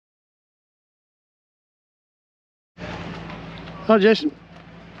Hi Jason.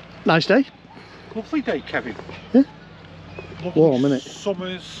 Nice day. Lovely day, Kevin. Yeah. Lovely. Warm, innit?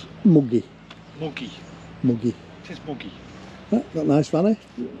 Summer's Muggy. muggy. Muggy. It is muggy. Yeah, got a nice vanny.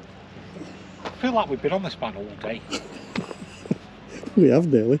 I feel like we've been on this van all day. We have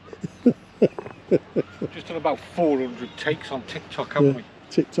nearly. Just done about 400 takes on TikTok, haven't we?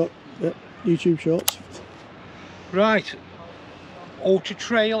 TikTok, yeah. YouTube Shorts. Right.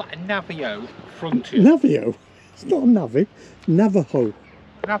 AutoTrail Navajo Frontier. Navajo? It's not a Navi. Navajo.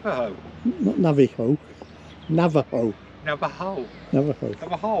 Navajo. Not Navajo. Navajo. Navajo. Navajo.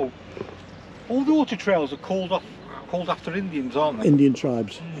 Navajo. All the AutoTrails are called after Indians, aren't they? Indian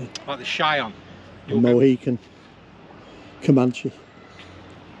tribes. Like the Cheyenne. The Mohican. Comanche.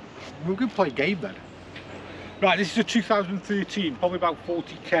 We're going to play a game then. Right, this is a 2013, probably about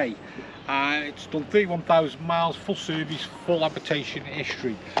 40k. It's done 31,000 miles, full service, full habitation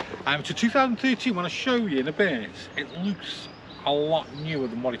history. It's a 2013. When I show you in a bit, it looks a lot newer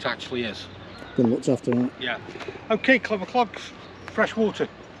than what it actually is. Been looked after, right? Yeah. Okay, clever clogs, fresh water.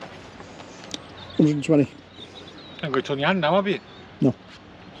 120. I've got it on your hand now, have you? No.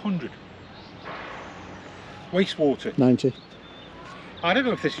 100. Wastewater. 90. I don't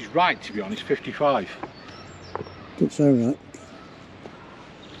know if this is right, to be honest. 55. Doesn't sound right.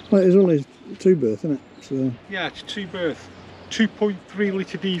 Well, it's only 2 berth, isn't it? So Yeah, it's 2 berth. 2.3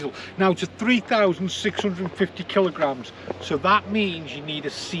 litre diesel. Now it's a 3,650 kilograms, so that means you need a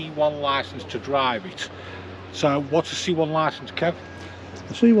C1 licence to drive it. So what's a C1 licence, Kev?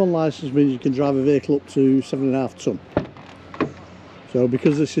 a C1 licence means you can drive a vehicle up to 7.5 tonne. So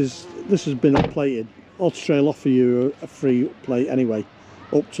because this has been upplated, AutoTrail offer you a free upplate anyway,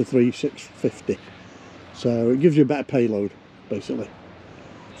 up to 3,650. So it gives you a better payload, basically.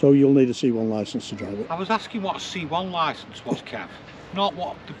 So you'll need a C1 licence to drive it. I was asking what a C1 licence was, Kev, not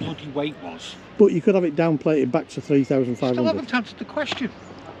what the bloody weight was. But you could have it downplated back to 3,500. Still haven't answered the question.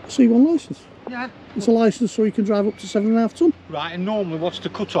 C1 licence. Yeah. It's a licence so you can drive up to 7.5 tonne. Right, and normally what's the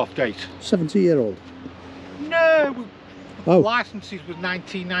cut-off date? 70-year-old. No. Oh. Licences was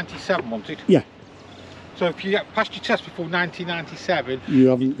 1997, wasn't it? Yeah. So if you get passed your test before 1997... You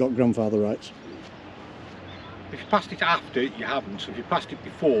haven't got grandfather rights. If you passed it after, you haven't. So if you passed it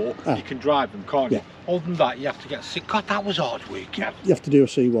before, you can drive them, can't Yeah. you? Other than that, you have to get sick. God, that was hard work, yeah. You have to do a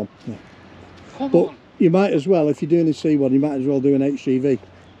C1. Yeah. Come But on. you might as well, if you're doing a C1, you might as well do an HGV.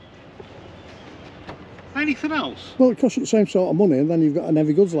 Anything else? Well, it costs you the same sort of money, and then you've got an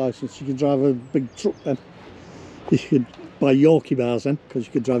heavy goods licence. You can drive a big truck then. You could buy Yorkie bars then, because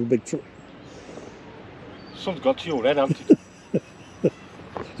you could drive a big truck. Sun's got to your head, hasn't it?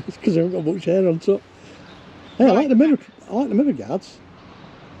 It's because I haven't got much hair on top. Hey, I like the mirror guards.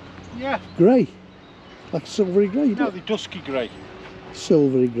 Yeah. Grey. Like silvery grey. No, they're dusky grey.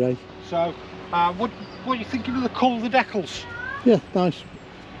 Silvery grey. So, what are you thinking of the colour of the decals? Yeah, nice.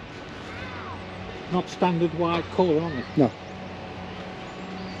 Not standard white colour, aren't they? No.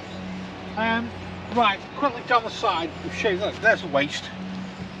 Right, quickly down the side, we've shown, look, there's a waist.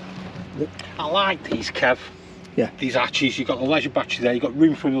 Yep. I like these, Kev. Yeah. These hatches, you've got the leisure battery there, you've got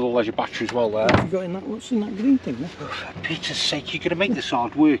room for another leisure battery as well there. What have you got in that? What's in that green thing there? Oh, for Peter's sake, you're going to make this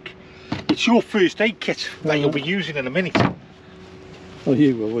hard work. It's your first aid kit that you'll be using in a minute. Oh,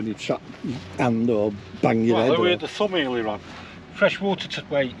 you will when you chop your hand or bang your head. Well, we had the thumb earlier on. Fresh water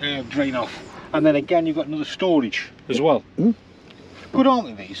to drain off. And then again, you've got another storage as well. Mm. Good,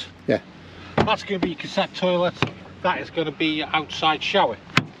 aren't they, these? Yeah. That's going to be your cassette toilet. That is going to be your outside shower.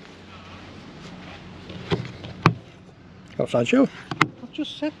 Outside shower. I've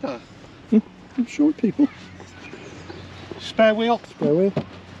just said that. I'm showing people. Spare wheel. Spare wheel.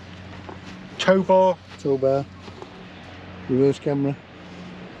 Tow bar. Tow bar. Reverse camera.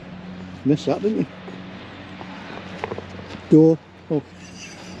 Missed that, didn't you? Door. Oh.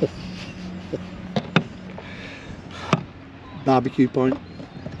 Barbecue point.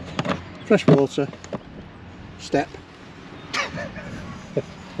 Fresh water. Step.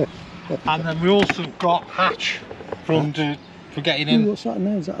 And then we also got hatch for getting in. Ooh, what's that in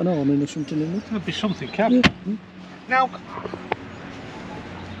there? Is that an awning or something in there? There'll be something, Kev. Yeah. Now,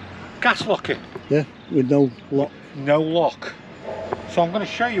 gas locker. Yeah, with no lock. No lock. So I'm going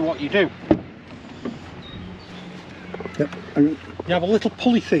to show you what you do. Yep. You have a little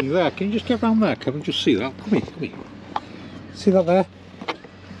pulley thing there. Can you just get round there, Kevin? Just see that. Come here, come here. See that there?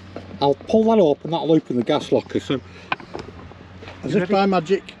 I'll pull that up and that'll open the gas locker. So, as if by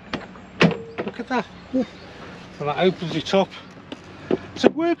magic. Look at that. Yeah. And that opens it up. So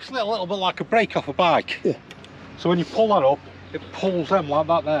it works a little bit like a brake off a bike. Yeah. So when you pull that up, it pulls them like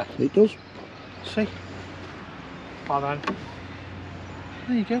that there. It does. See? And then,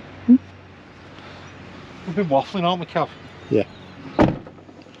 there you go. Hmm. We've been waffling, aren't we, Kev? Yeah.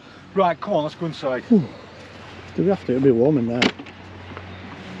 Right, come on, let's go inside. Do we have to? It'll be warm in there.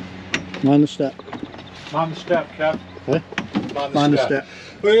 Mind the step. Mind the step, Kev. Eh? Mind the step.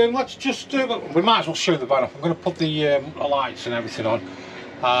 Let's just we might as well show the van up. I'm going to put the lights and everything on.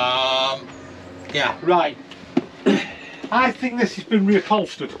 Yeah, right. I think this has been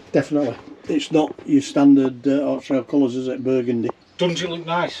reupholstered. Definitely. It's not your standard AutoTrail colours, is it? Burgundy. Doesn't it look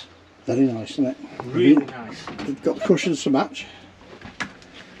nice? Very nice, isn't it? Really nice. You've got cushions to match.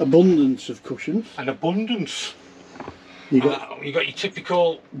 Abundance of cushions. An abundance. You got your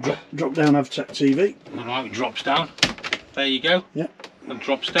typical drop down AvTech TV. Alright, it drops down. There you go. Yeah. And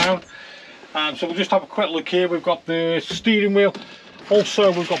drops down. So we'll just have a quick look here. We've got the steering wheel.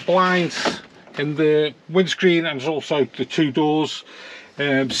 Also, we've got blinds in the windscreen, and there's also the 2 doors.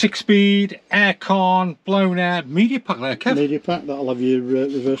 6-speed, aircon, blown air, media pack there, Kev. Media pack, that'll have your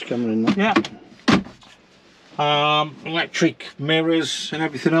reverse camera in there. Yeah. Electric mirrors and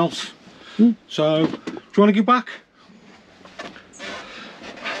everything else. So, do you want to go back?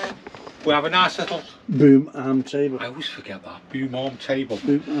 We have a nice little boom arm table. I always forget that. Boom arm table.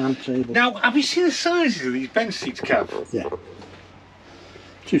 Boom arm table. Now, have you seen the sizes of these bench seats, Kev? Yeah.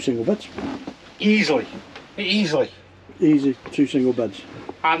 2 single beds. Easily. Easily. Easy, 2 single beds.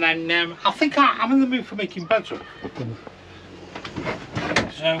 And then I think I'm in the mood for making beds up.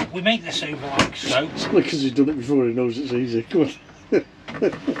 So we make this over like so. It's only because he's done it before, he knows it's easy. Come on.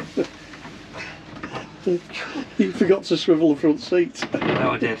 You forgot to swivel the front seat. I know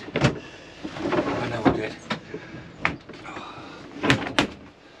I did. I know I did.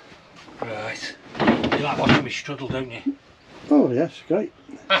 Right. You like watching me struggle, don't you? Oh yes, great.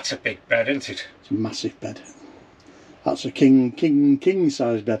 That's a big bed, isn't it? It's a massive bed. That's a king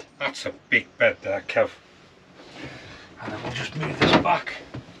size bed. That's a big bed there, Kev. And then we'll just move this back.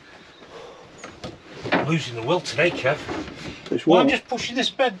 I'm losing the will today, Kev. Well, I'm just pushing this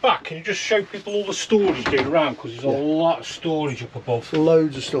bed back and just show people all the storage going around, because there's a lot of storage up above.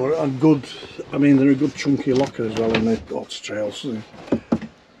 Loads of storage, and good, I mean, they're a good chunky locker as well in the AutoTrails.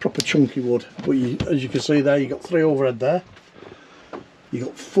 Proper chunky wood. But as you can see there, you've got 3 overhead there. You've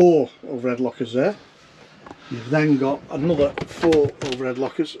got 4 overhead lockers there. You've then got another 4 overhead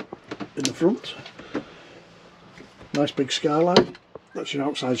lockers in the front. Nice big skylight. That's your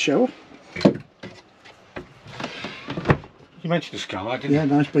outside shower. You mentioned the skylight, didn't you? Yeah,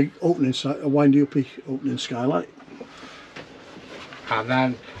 nice big opening, a windy uppy opening skylight. And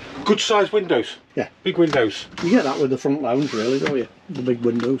then good sized windows. Yeah. Big windows. You get that with the front lounge really, don't you? The big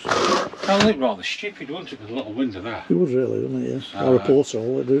windows. I think rather stupid, wasn't it, with a little window there? It was really, wasn't it, yes. Or a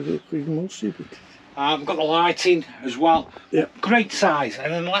porthole, it do it even more stupid. We've got the lighting as well. Yeah. Great size.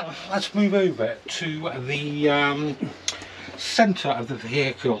 And then let's move over to the centre of the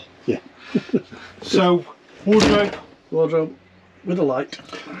vehicle. Yeah. So, wardrobe. Wardrobe with a light.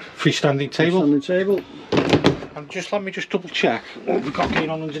 Freestanding table. Freestanding table. And just let me just double check what we've got going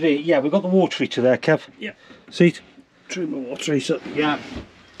on underneath. Yeah, we've got the water heater there, Kev. Yeah. Seat. Treatment water heater. Yeah.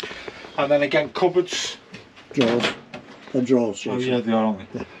 And then again, cupboards. Drawers. They're drawers, Jason. Oh yeah, they are,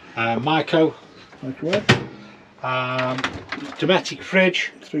 aren't they? Yeah. Microwave. Dometic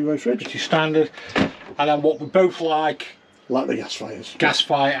fridge. 3-way fridge. Which is standard. And then what we both like the gas fires. Gas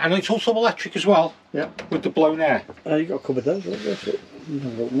fire. And it's also electric as well. Yeah. With the blown air. You got a cupboard there, that's it.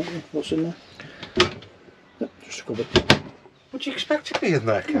 What's in there? Yeah, just a cupboard. What do you expect to be in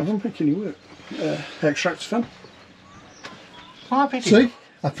there, Kev? I'm making you work. Extractor fan. See?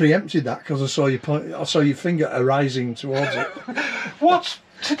 I preempted that because I saw your finger arising towards it. What's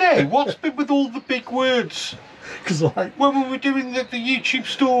been with all the big words? Because like when we were doing the YouTube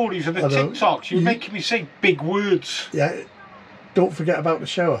stories and the TikToks, you were making me say big words. Yeah. Don't forget about the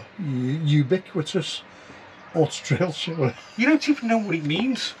shower. Ubiquitous AutoTrail shower. You don't even know what it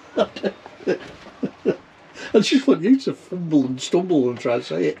means. I just want you to fumble and stumble and try to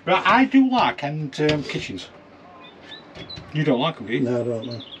say it. Right, I do like kitchens. You don't like them, do you? No, I don't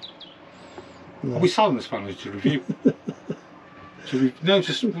know. No. Are we selling this panel to review? No, we're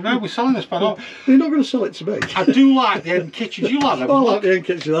selling this panel. You're not going to sell it to me. I do like the end kitchens. You like them? I like the end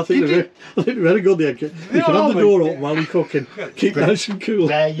kitchen. I think they're very good, the end kitchen. You can have the door open while you're cooking. Keep nice and cool.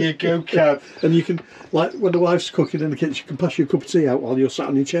 There you go, Kev. And you can, like when the wife's cooking in the kitchen, you can pass your cup of tea out while you're sat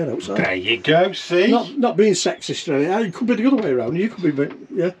on your chair outside. There you go, see? Not being sexist or anything. It could be the other way around. You could be,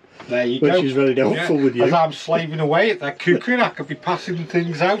 yeah. There you go. Which is very helpful with you. As I'm slaving away at that cooking, I could be passing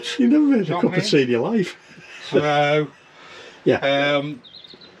things out. You've never made a cup of tea in your life. So, yeah.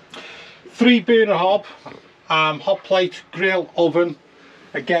 3-burner hob, hot plate, grill, oven.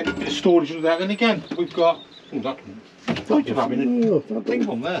 Again, storage under there. And again, we've got that thing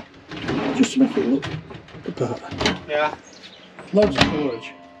one there. Just to make it look the part. Yeah. Loads of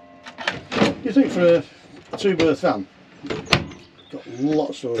storage. You think for a 2-berth van, got a lot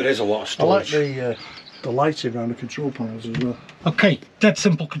of storage. There is a lot of I storage. like the lighting around the control panels as well. Okay, dead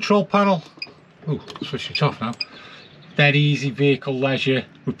simple control panel. Oh, switch it off now. Dead easy vehicle leisure.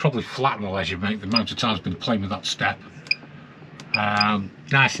 We'd probably flatten the leisure, mate. The amount of times I've been playing with that step.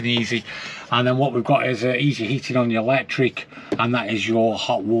 Nice and easy. And then what we've got is easy heating on the electric, and that is your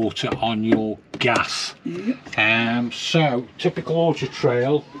hot water on your gas. Yep. So typical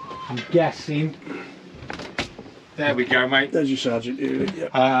AutoTrail, I'm guessing. There we go, mate. There's your sergeant unit.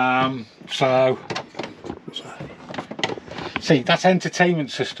 Yep. So see, that's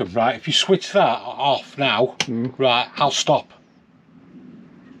entertainment system, right? If you switch that off now, right, I'll stop.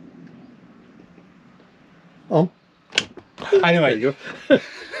 On. Anyway, There you go.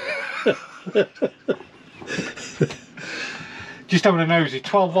 just having a nosy.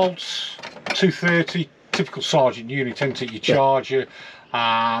 12 volts, 230, typical sergeant unit, isn't it? Your charger.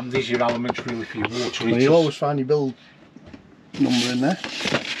 These are your elements really for your water heaters. You'll always find your build number in there.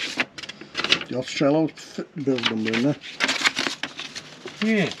 The AutoTrail always fit the build number in there.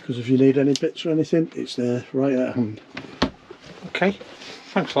 Yeah. Because if you need any bits or anything, it's there right at hand. Okay.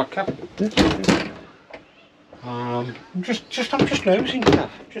 Thanks for that, Cap. Yeah. I'm just nosing,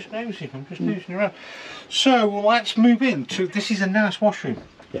 Cap. Just nosing. I'm just nosing around. So let's move into. This is a nice washroom.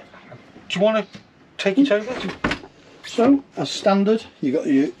 Yeah. Do you want to take it over? So, as standard, you've got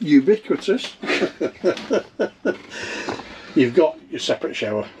your ubiquitous. You've got your separate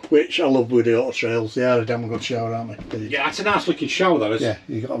shower, which I love with the AutoTrails. They are a damn good shower, aren't they? Yeah, it's a nice looking shower, that is. Yeah,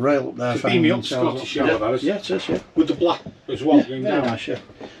 you've got a rail up there. It's a beamy up Scottish shower, that is. Yeah, it is, yeah. With the black as well. Yeah, going very down. nice, yeah.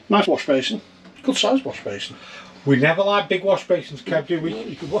 Nice wash basin. Good sized wash basin. We never like big wash basins, Kev, do we?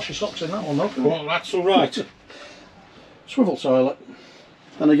 You could wash your socks in that one, though, couldn't you? Well, that's all right. Swivel toilet.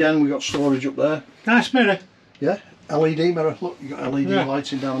 And again, we've got storage up there. Nice mirror. Yeah, LED mirror. Look, you've got LED Yeah.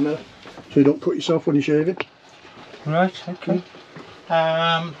 lighting down the mirror. So you don't cut yourself when you're shaving. Right, okay.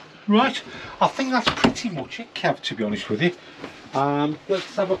 Right, I think that's pretty much it, Kev, to be honest with you.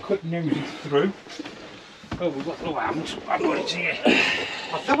 Let's have a quick nosy through. Oh, we've got no hands. I've got it here.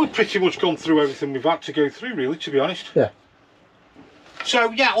 I think we've pretty much gone through everything we've had to go through, really, to be honest. Yeah.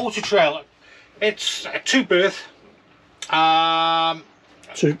 So, yeah, AutoTrail. It's a 2-berth.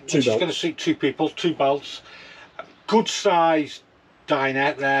 Two Which is going to belts. suit 2 people, 2 belts. Good size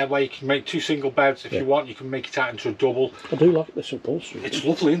dinette there where you can make 2 single beds if you want. You can make it out into a double. I do like this upholstery. It's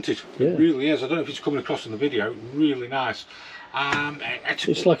lovely, isn't it? Yeah. It really is. I don't know if it's coming across in the video. Really nice.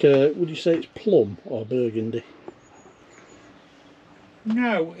 It's like a, would you say it's plum or burgundy?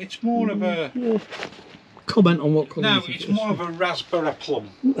 No, it's more of a. Yeah. Comment on what colour No, you think it's it is. more of a raspberry plum.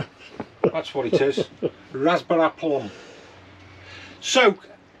 That's what it is. Raspberry plum. So,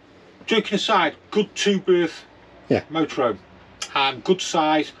 joking aside, good 2-berth motorhome. Good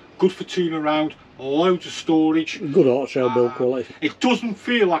size, good for tooling around, loads of storage. Good AutoTrail build quality. It doesn't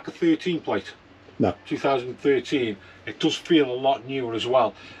feel like a 13 plate. No. 2013. It does feel a lot newer as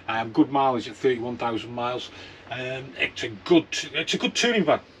well. Good mileage at 31,000 miles. It's a good touring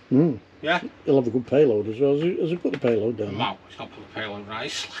van. Mm. Yeah. He'll have a good payload as well. Has he put the payload down? No, he's not put the payload right.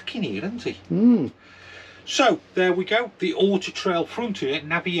 He's slacking here, isn't he? Mm. So there we go. The AutoTrail Frontier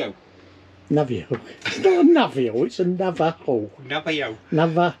Navajo. Navajo. It's not a Navajo, it's a Navajo. Navajo.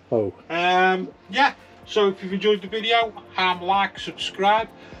 Navajo. Yeah. So if you've enjoyed the video, like, subscribe.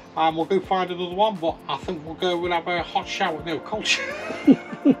 We'll go find another one, but I think we'll go and have a hot shower. No, cold shower.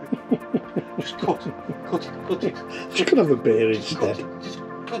 Just cut it. Just gonna have a beer instead.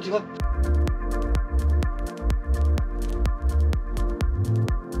 Cut it.